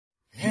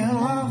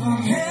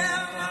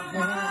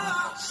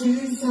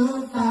She's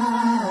so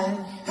fine.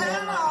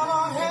 Hell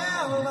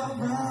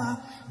of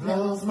a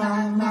blows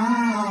my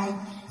mind.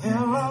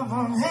 Hell of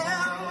a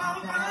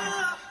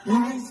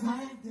lights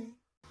my day.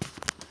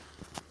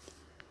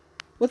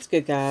 What's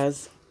good,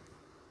 guys?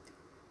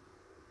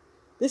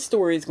 This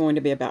story is going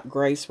to be about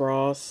Grace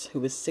Ross, who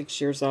was 6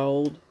 years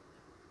old.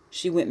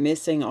 She went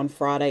missing on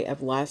Friday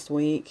of last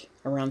week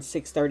around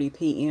 6:30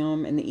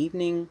 p.m. in the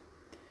evening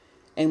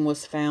and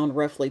was found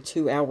roughly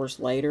 2 hours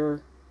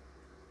later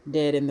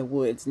dead in the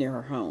woods near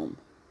her home.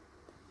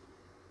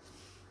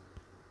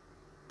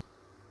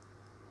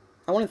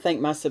 I want to thank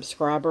my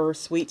subscriber,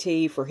 Sweet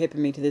Tea, for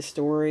hipping me to this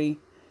story.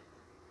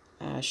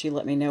 She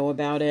let me know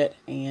about it,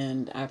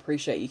 and I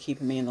appreciate you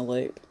keeping me in the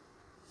loop.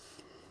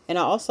 And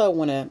I also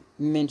want to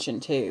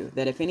mention, too,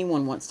 that if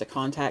anyone wants to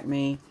contact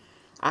me,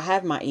 I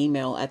have my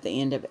email at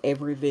the end of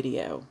every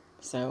video.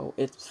 So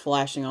it's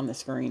flashing on the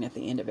screen at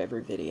the end of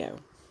every video.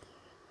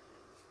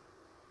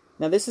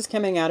 Now, this is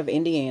coming out of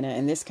Indiana,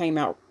 and this came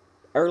out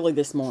early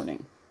this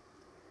morning.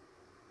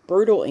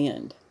 Brutal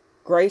end.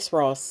 Grace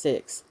Ross,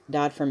 6,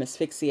 died from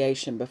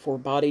asphyxiation before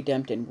body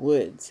dumped in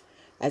woods,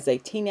 as a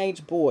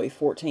teenage boy,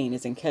 14,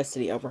 is in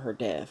custody over her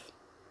death.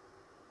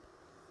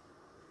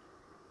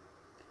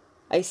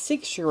 A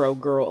 6-year-old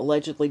girl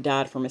allegedly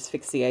died from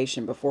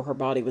asphyxiation before her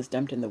body was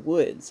dumped in the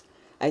woods,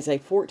 as a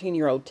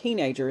 14-year-old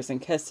teenager is in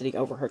custody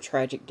over her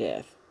tragic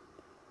death.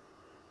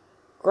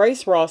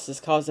 Grace Ross's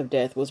cause of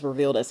death was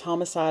revealed as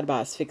homicide by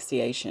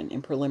asphyxiation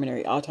in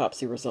preliminary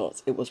autopsy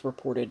results. It was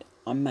reported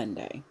on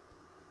Monday.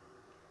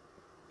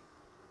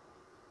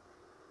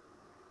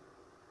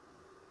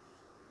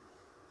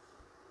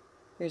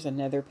 Here's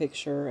another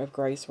picture of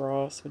Grace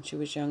Ross when she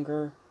was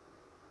younger.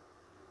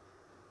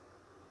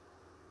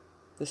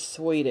 The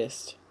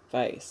sweetest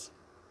face.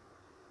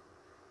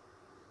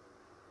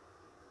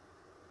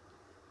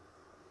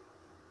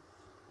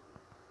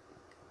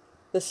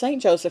 The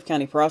St. Joseph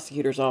County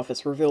Prosecutor's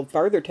Office revealed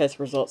further test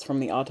results from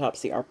the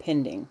autopsy are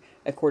pending,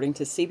 according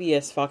to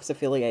CBS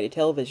Fox-affiliated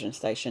television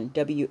station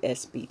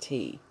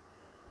WSBT.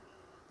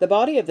 The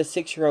body of the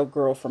 6-year-old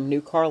girl from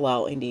New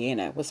Carlisle,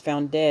 Indiana, was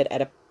found dead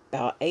at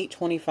about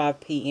 8:25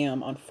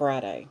 p.m. on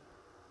Friday.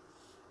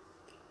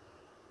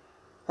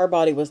 Her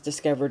body was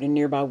discovered in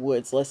nearby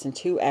woods less than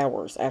 2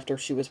 hours after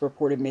she was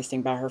reported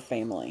missing by her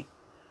family.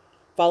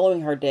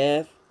 Following her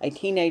death, a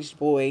teenage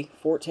boy,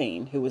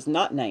 14, who was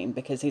not named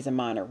because he's a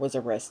minor, was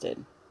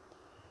arrested.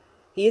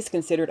 He is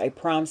considered a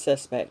prime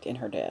suspect in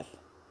her death.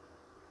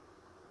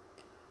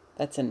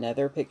 That's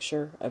another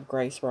picture of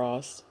Grace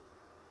Ross.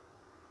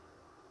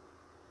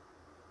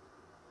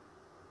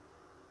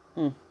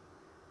 And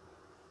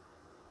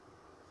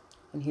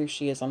here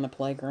she is on the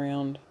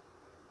playground.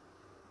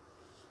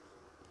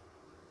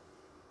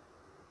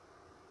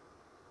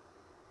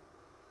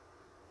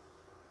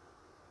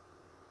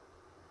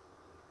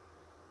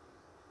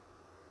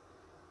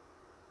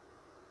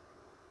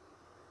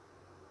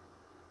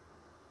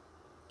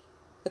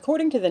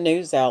 According to the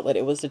news outlet,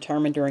 it was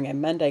determined during a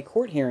Monday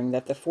court hearing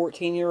that the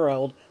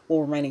 14-year-old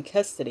will remain in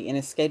custody and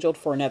is scheduled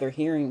for another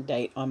hearing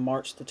date on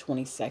March the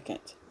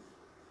 22nd.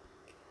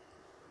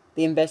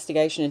 The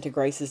investigation into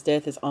Grace's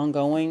death is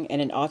ongoing,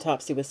 and an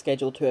autopsy was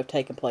scheduled to have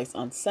taken place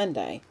on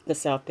Sunday, the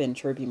South Bend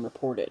Tribune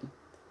reported.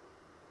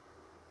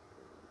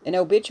 An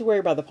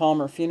obituary by the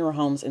Palmer Funeral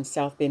Homes in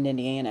South Bend,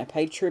 Indiana,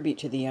 paid tribute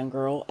to the young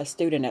girl, a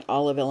student at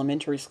Olive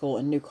Elementary School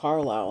in New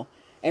Carlisle,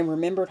 and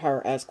remembered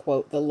her as,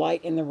 quote, the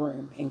light in the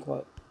room, end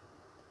quote.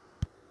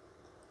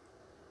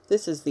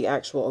 This is the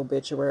actual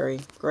obituary.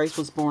 Grace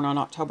was born on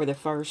October the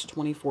 1st,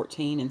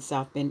 2014 in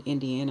South Bend,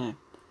 Indiana.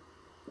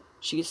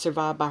 She is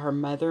survived by her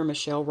mother,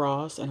 Michelle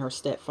Ross, and her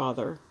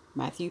stepfather,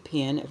 Matthew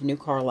Penn of New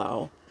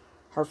Carlisle,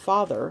 her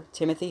father,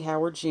 Timothy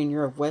Howard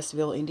Jr. of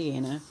Westville,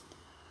 Indiana,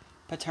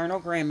 paternal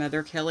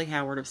grandmother, Kelly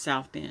Howard of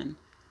South Bend,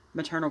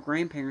 maternal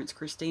grandparents,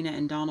 Christina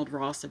and Donald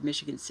Ross of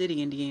Michigan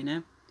City,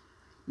 Indiana,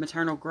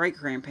 maternal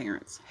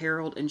great-grandparents,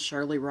 Harold and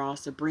Shirley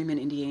Ross of Bremen,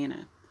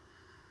 Indiana,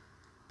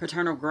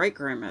 paternal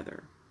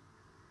great-grandmother,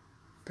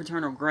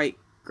 paternal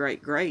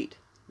great-great-great,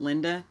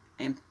 Linda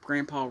and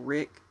Grandpa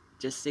Rick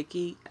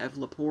Jasicki of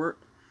LaPorte,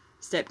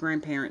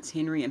 step-grandparents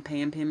Henry and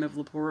Pam Pym of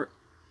LaPorte,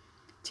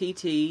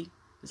 TT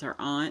is her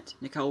aunt,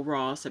 Nicole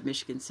Ross of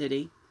Michigan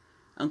City,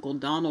 Uncle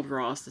Donald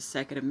Ross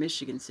II of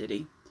Michigan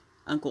City,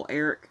 Uncle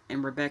Eric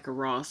and Rebecca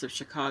Ross of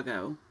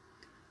Chicago,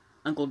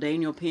 Uncle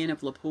Daniel Penn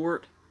of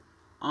LaPorte,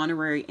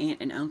 honorary aunt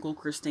and uncle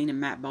Christine and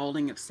Matt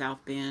Balding of South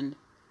Bend,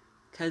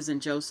 cousin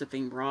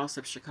Josephine Ross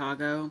of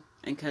Chicago,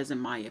 and cousin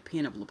Maya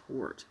Penn of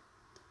LaPorte.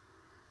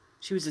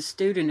 She was a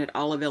student at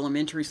Olive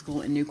Elementary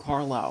School in New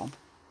Carlisle.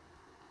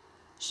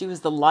 She was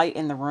the light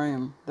in the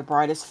room, the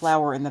brightest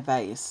flower in the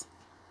vase.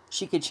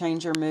 She could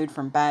change your mood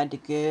from bad to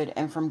good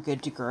and from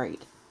good to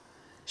great.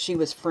 She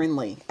was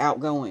friendly,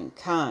 outgoing,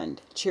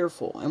 kind,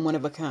 cheerful, and one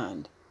of a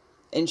kind.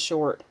 In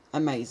short,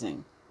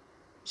 amazing.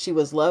 She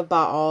was loved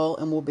by all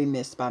and will be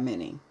missed by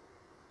many.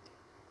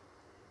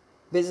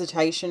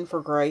 Visitation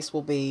for Grace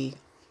will be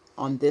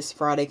on this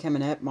Friday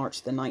coming up,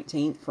 March the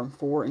 19th, from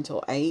 4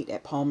 until 8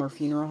 at Palmer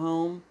Funeral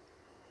Home,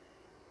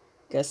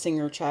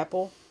 Gussinger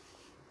Chapel.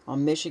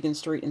 on Michigan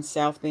Street in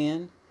South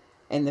Bend,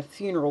 and the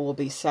funeral will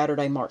be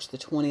Saturday, March the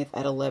 20th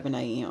at 11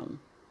 a.m.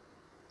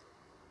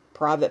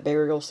 Private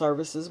burial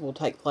services will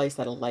take place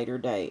at a later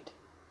date,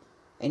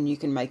 and you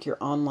can make your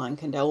online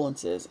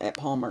condolences at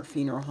Palmer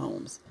Funeral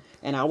Homes,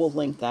 and I will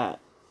link that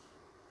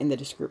in the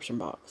description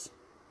box.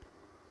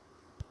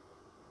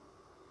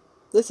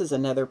 This is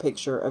another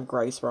picture of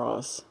Grace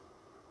Ross.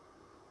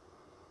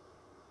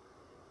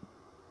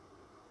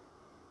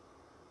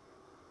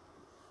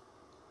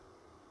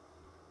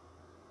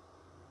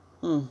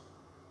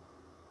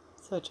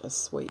 Such a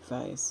sweet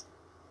face.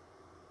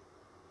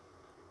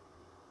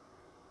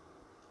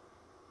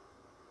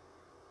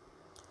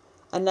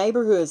 A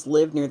neighbor who has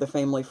lived near the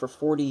family for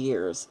 40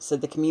 years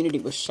said the community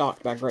was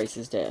shocked by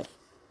Grace's death.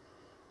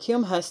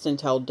 Kim Huston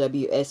told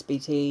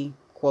WSBT,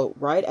 quote,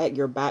 "Right at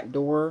your back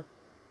door,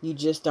 you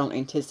just don't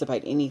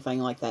anticipate anything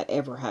like that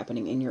ever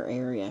happening in your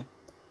area.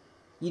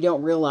 You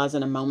don't realize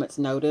in a moment's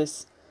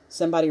notice,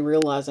 somebody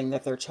realizing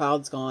that their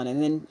child's gone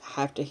and then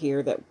have to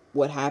hear that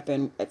what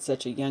happened at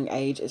such a young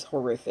age is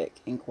horrific,"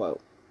 end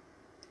quote.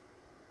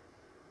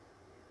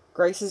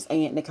 Grace's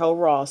aunt, Nicole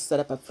Ross, set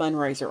up a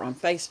fundraiser on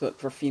Facebook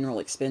for funeral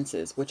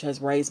expenses, which has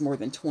raised more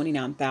than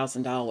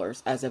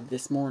 $29,000 as of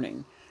this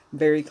morning,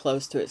 very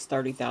close to its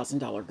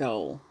 $30,000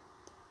 goal.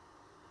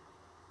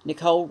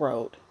 Nicole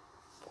wrote,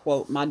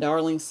 quote, "My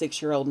darling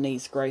 6-year-old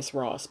niece, Grace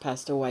Ross,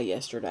 passed away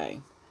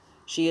yesterday.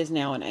 She is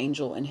now an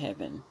angel in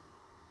heaven."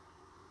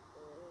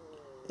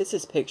 This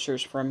is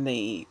pictures from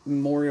the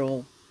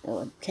memorial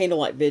or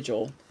candlelight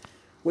vigil,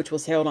 which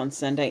was held on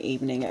Sunday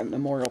evening at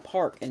Memorial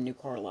Park in New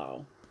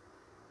Carlisle.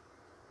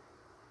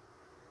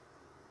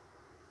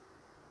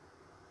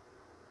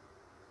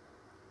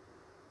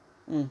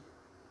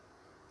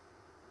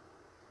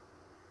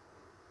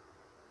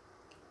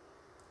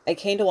 A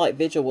candlelight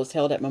vigil was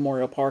held at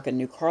Memorial Park in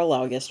New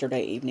Carlisle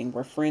yesterday evening,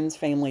 where friends,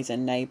 family,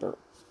 and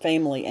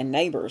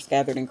neighbors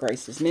gathered in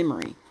Grace's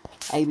memory,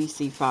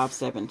 ABC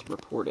 5/7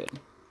 reported.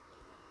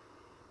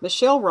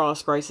 Michelle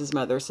Ross, Grace's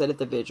mother, said at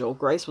the vigil,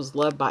 Grace was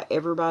loved by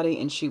everybody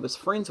and she was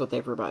friends with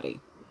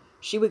everybody.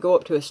 She would go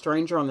up to a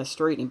stranger on the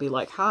street and be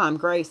like, "Hi, I'm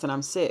Grace and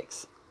I'm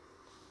 6.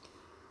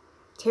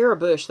 Tara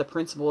Bush, the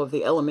principal of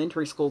the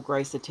elementary school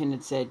Grace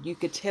attended, said you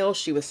could tell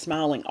she was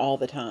smiling all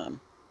the time.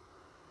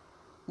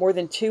 More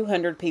than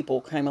 200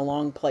 people came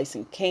along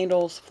placing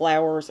candles,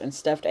 flowers, and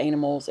stuffed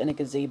animals in a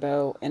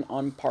gazebo and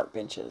on park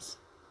benches.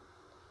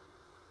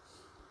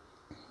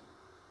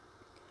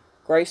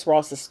 Grace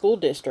Ross's school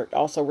district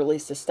also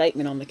released a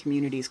statement on the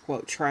community's,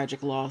 quote,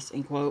 tragic loss,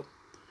 end quote.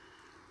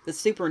 The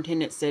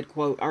superintendent said,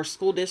 quote, "Our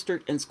school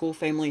district and school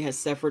family has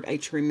suffered a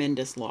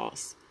tremendous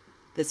loss.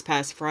 This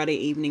past Friday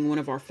evening, one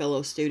of our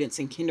fellow students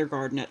in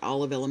kindergarten at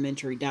Olive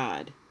Elementary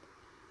died.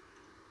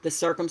 The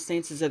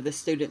circumstances of the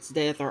student's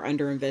death are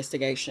under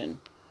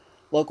investigation.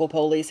 Local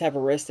police have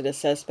arrested a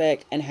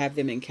suspect and have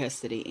them in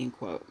custody," end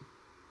quote.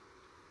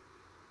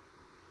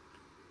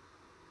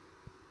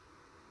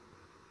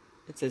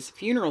 It says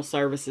funeral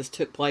services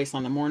took place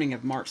on the morning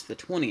of March the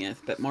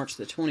 20th, but March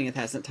the 20th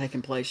hasn't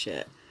taken place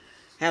yet.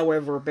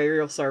 However,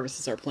 burial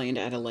services are planned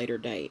at a later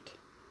date.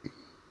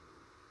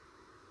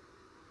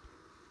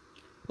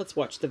 Let's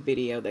watch the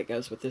video that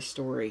goes with this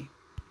story.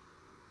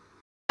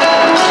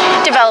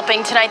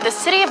 Developing tonight, the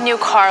city of New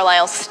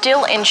Carlisle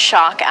still in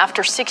shock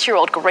after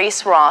 6-year-old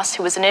Grace Ross,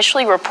 who was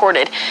initially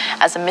reported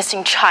as a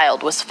missing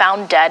child, was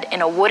found dead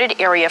in a wooded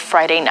area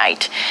Friday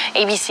night.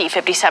 ABC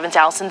 57's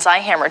Allison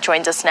Zeihammer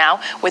joins us now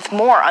with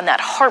more on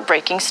that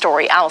heartbreaking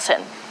story.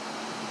 Allison.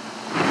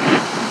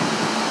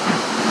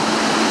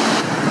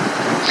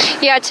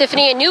 Yeah,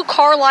 Tiffany, New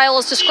Carlisle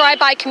is described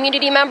by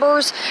community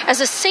members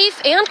as a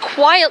safe and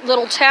quiet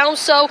little town.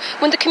 So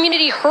when the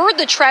community heard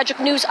the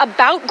tragic news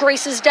about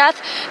Grace's death,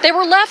 they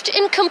were left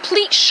in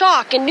complete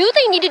shock and knew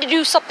they needed to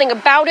do something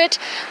about it,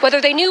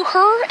 whether they knew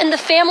her and the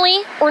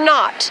family or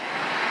not.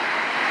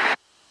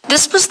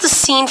 This was the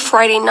scene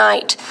Friday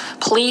night.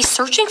 Police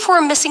searching for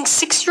a missing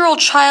 6-year-old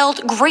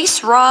child,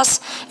 Grace Ross,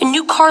 in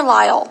New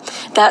Carlisle.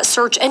 That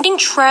search ending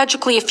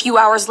tragically a few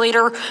hours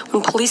later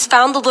when police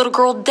found the little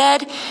girl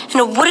dead in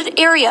a wooded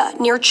area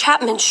near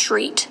Chapman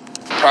Street.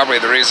 Probably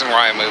the reason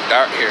why I moved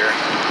out here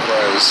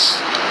was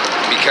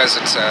because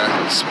it's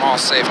a small,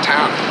 safe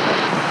town.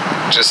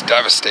 Just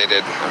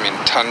devastated. I mean,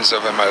 tons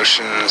of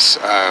emotions.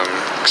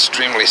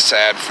 Extremely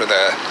sad for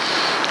the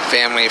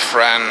family,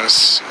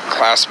 friends,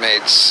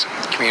 classmates,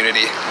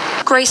 community.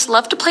 Grace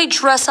loved to play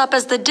dress up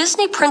as the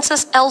Disney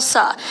princess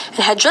Elsa and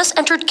had just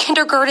entered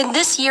kindergarten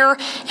this year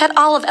at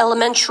Olive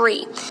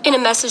Elementary. In a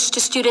message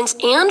to students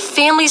and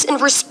families in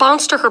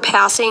response to her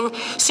passing,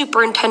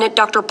 Superintendent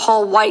Dr.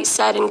 Paul White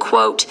said, in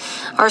quote,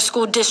 "Our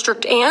school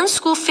district and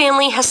school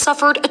family has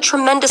suffered a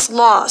tremendous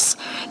loss.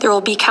 There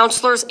will be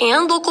counselors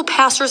and local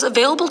pastors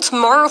available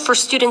tomorrow for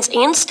students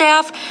and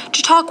staff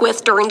to talk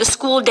with during the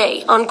school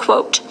day,"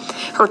 unquote.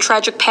 Her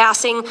tragic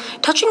passing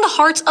touching the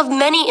hearts of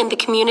many in the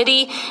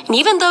community and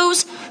even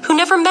those who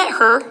never met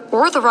her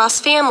or the Ross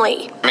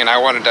family. I mean, I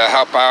wanted to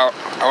help out.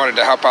 I wanted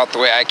to help out the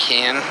way I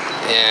can.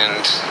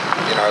 And,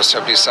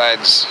 so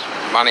besides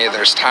money,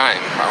 there's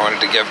time. I wanted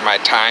to give my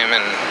time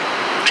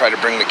and try to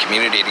bring the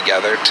community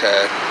together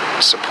to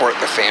support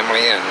the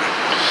family and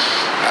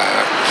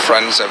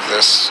friends of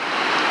this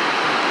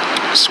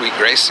sweet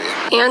Gracie.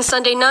 And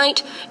Sunday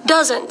night,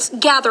 dozens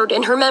gathered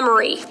in her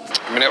memory.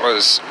 I mean, it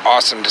was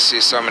awesome to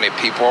see so many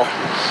people.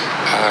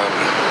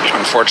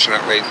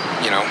 Unfortunately,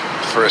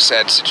 for a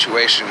sad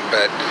situation,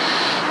 but,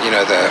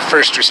 the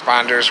first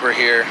responders were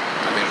here.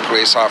 I mean,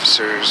 police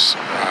officers,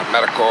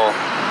 medical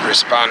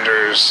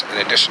responders, in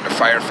addition to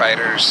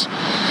firefighters.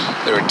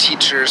 There were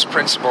teachers,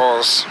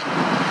 principals,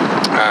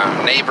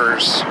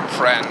 neighbors,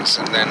 friends,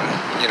 and then,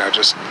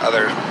 just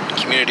other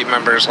community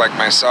members like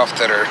myself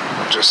that are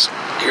just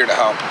here to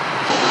help.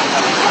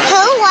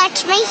 Who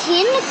watched my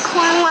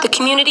unicorn? The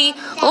community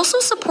also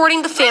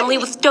supporting the family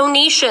with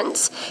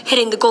donations,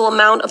 hitting the goal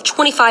amount of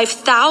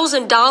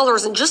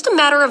 $25,000 in just a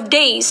matter of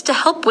days to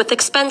help with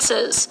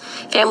expenses.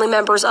 Family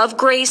members of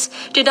Grace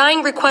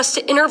denying requests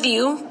to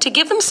interview to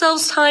give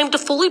themselves time to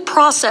fully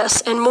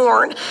process and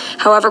mourn.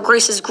 However,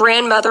 Grace's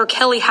grandmother,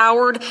 Kelly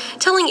Howard,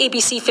 telling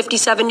ABC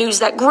 57 News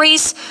that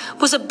Grace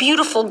was a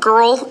beautiful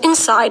girl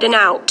inside and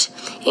out.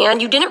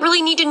 And you didn't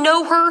really need to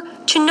know her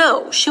to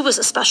know she was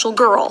a special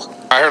girl.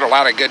 I heard a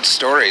lot of good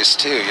stories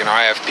too.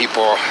 I have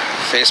people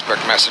Facebook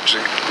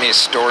messaging me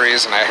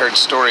stories, and I heard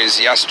stories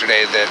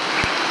yesterday that,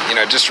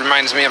 just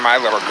reminds me of my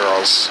little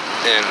girls.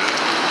 And,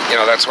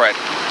 that's why it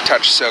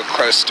touched so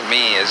close to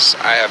me, is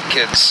I have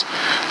kids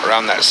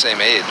around that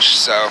same age.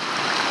 So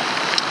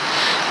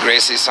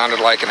Gracie sounded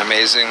like an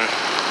amazing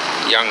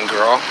young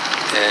girl,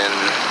 and,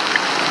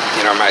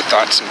 my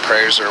thoughts and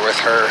prayers are with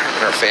her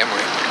and her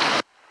family.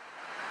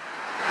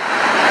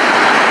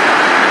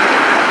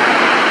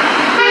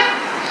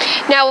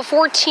 Now, a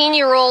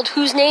 14-year-old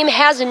whose name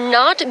has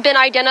not been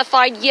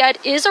identified yet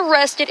is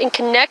arrested in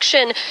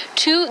connection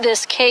to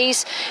this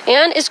case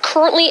and is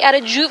currently at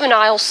a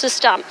juvenile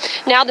system.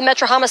 Now, the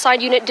Metro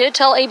Homicide Unit did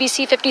tell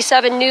ABC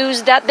 57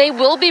 News that they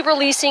will be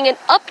releasing an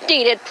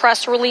updated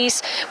press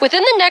release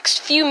within the next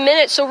few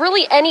minutes, so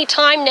really any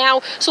time now.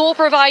 So we'll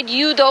provide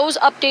you those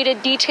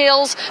updated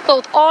details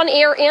both on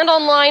air and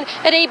online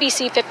at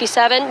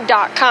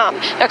abc57.com.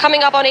 Now,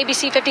 coming up on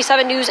ABC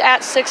 57 News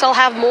at 6, I'll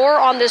have more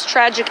on this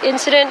tragic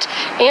incident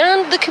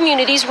and the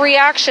community's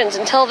reactions.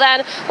 Until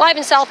then, live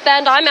in South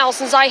Bend, I'm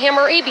Allison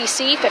Zyhammer,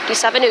 ABC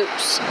 57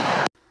 News.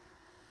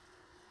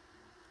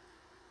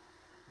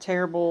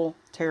 Terrible,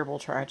 terrible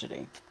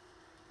tragedy.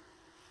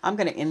 I'm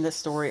going to end this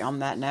story on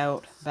that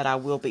note, but I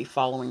will be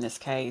following this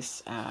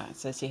case. It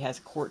says he has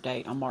a court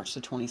date on March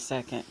the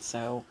 22nd,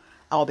 so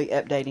I'll be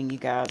updating you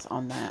guys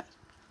on that.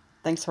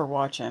 Thanks for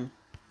watching.